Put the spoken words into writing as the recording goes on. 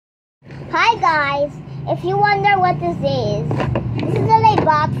Hi guys, if you wonder what this is what I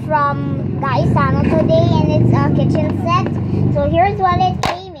bought from Gaisano today, and it's a kitchen set. So here's what it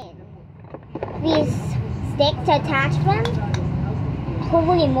came in. These sticks to attach them.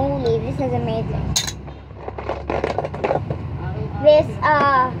 Holy moly, this is amazing. This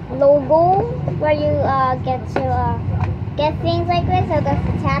logo where you get to get things like this, so let's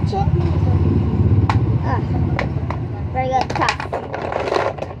attach it. Very good, tough.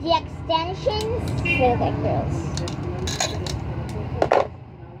 The extensions, really like those.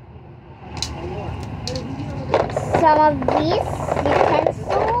 Some of these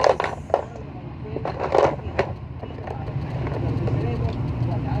utensils.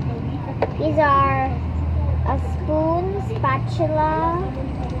 These are a spoon, spatula.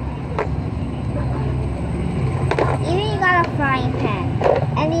 Even you got a frying pan.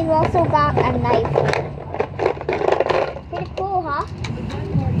 And you've also got a knife. Pretty cool, huh?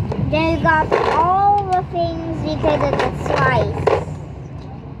 Then you got all the things you could slice.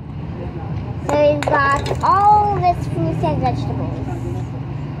 So you've got all this fruits and vegetables.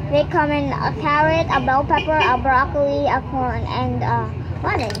 They come in a carrot, a bell pepper, a broccoli, a corn, and a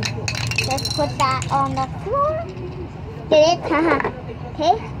lemon. Just put that on the floor. Did it? Haha.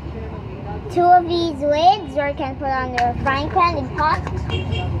 Okay. 2 of these lids, or you can put on your frying pan and pot.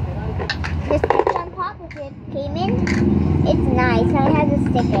 This kitchen pot, which it came in, it's nice. Now it has a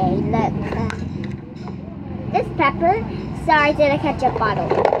sticker. Look. This pepper starts in a ketchup bottle.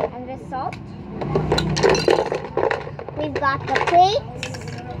 And this salt. We've got the plates,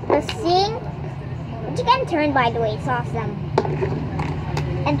 the sink, which you can turn, by the way. It's awesome.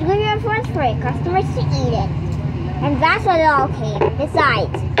 And 2 uniforms for your customers to eat it. And that's what it all came.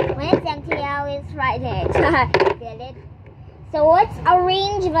 Besides, when it's empty, I always write it. Get it? So let's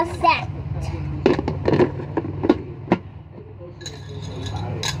arrange the set.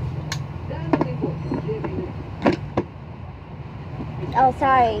 Oh,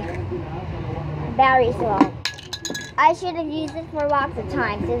 sorry. Battery's low. I should have used it for lots of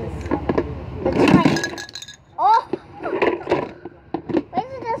times. The time. Oh!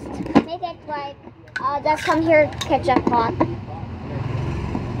 Let's just make it like just come here, ketchup pot.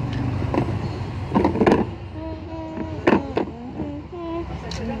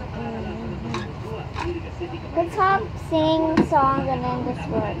 Let's hop, sing songs, and then this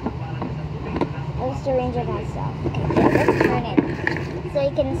word. I'll just arrange it myself. Okay, let's turn it so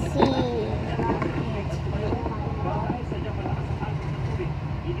you can see.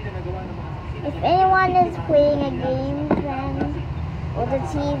 If anyone is playing a game, then or the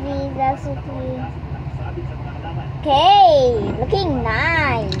TV, that's okay. Okay, looking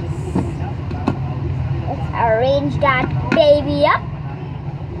nice. Let's arrange that baby up.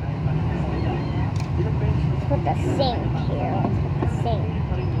 Let's put the sink here. Let's put the sink.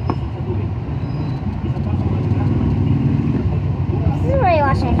 This is where you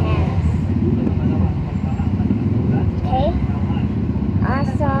wash your hands. Okay.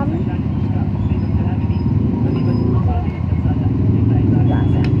 Awesome.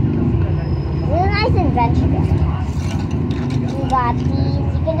 This is a nice invention. You got these.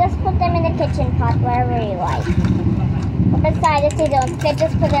 You can just put them in the kitchen pot wherever you like. But besides, if they don't fit,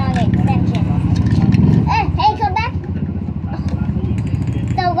 just put it on the extension. Hey, come back!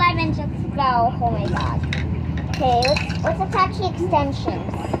 The lemon just fell. Oh my god. Okay, let's attach the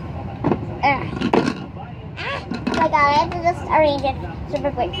extensions. Oh my god, I have to just arrange it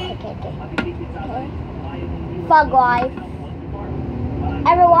super quick. Okay. Fog life.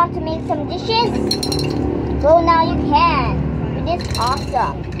 Ever want to make some dishes? Well, now you can. It is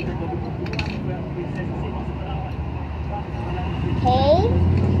awesome. Okay.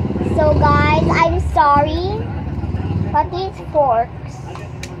 So guys, I'm sorry, but these forks.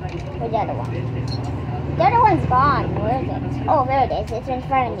 Where's the other one? The other one's gone. Where is it? Oh, there it is. It's in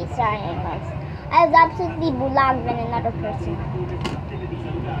front of me. Sorry, anyways. I was absolutely bulag than another person.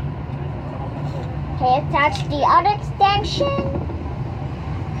 Okay, attach the other extension.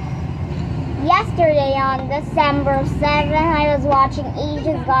 Yesterday on December 7th, I was watching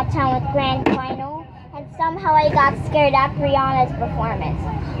Asia's Got Talent with Grand Final, and somehow I got scared at Rihanna's performance.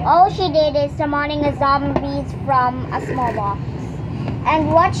 All she did is summoning a zombies from a small box.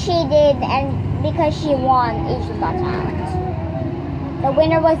 And what she did, and because she won Asia's Got Talent. The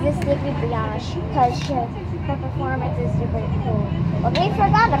winner was this sleepy Rihanna, because her performance is super cool. But we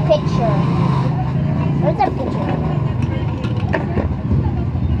forgot a picture. Where's the picture?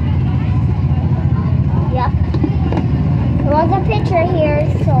 Yep. There was a picture here,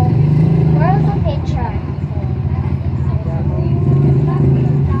 so where was the picture?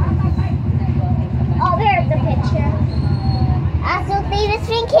 Oh, there's the picture. Absolutely, this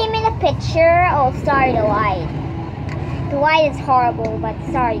thing came in a picture. Oh, sorry, the light. The light is horrible, but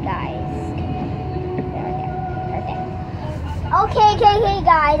sorry, guys. Okay,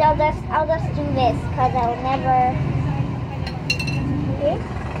 guys. I'll just do this because I'll never. Okay.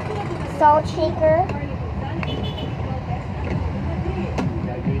 Salt shaker.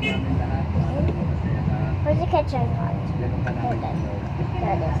 Where's the kitchen pot?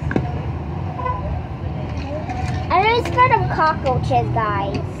 There it is. I'm really scared of cockroaches,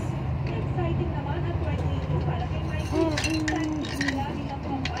 guys.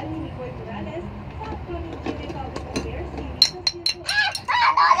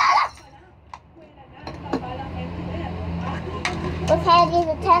 Let's hand these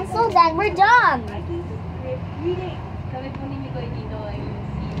utensils and we're done.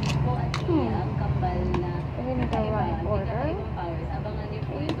 We're gonna go on order.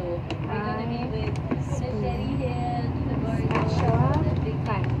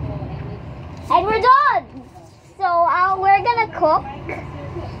 And we're done. So we're gonna cook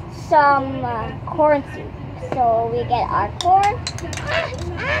some corn soup. So we get our corn,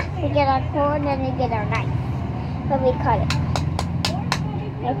 then we get our knife. So we cut it.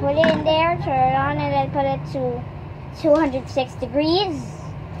 I put it in there, turn it on, and then put it to 206 degrees.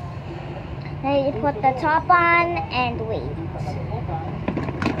 Then you put the top on and wait.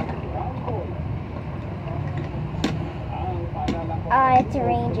 Let's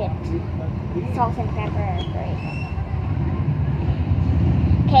arrange it. Salt and pepper. Great.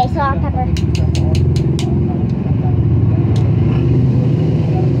 Okay, salt and pepper.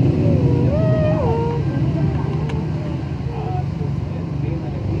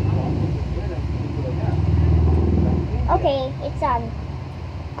 Okay, it's done.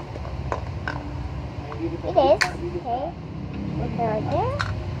 It is. Okay. Put it right there.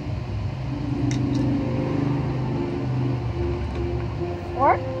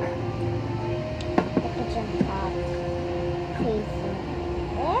 Fork. The kitchen pot. Facing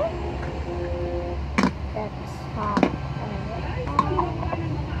there. The top.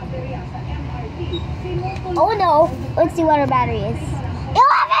 Oh no! Let's see what our battery is.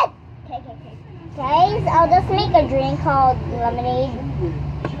 11! Okay. Guys, I'll just make a drink called lemonade.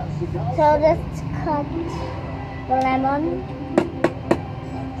 So I'll just cut the lemon,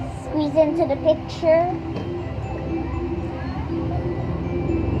 squeeze into the picture.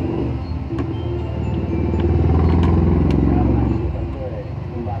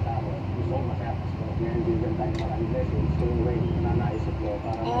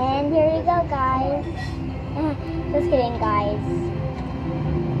 And here you go, guys. Just kidding, guys.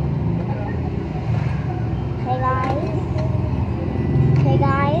 Okay,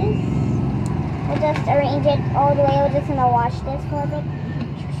 guys. We'll just arrange it all the way. We're just gonna wash this for a bit.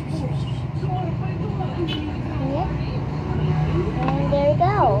 And there we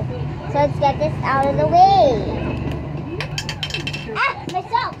go. So let's get this out of the way. Ah,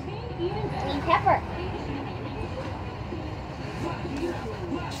 myself. Green pepper.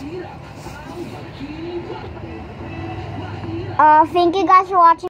 Thank you guys for watching.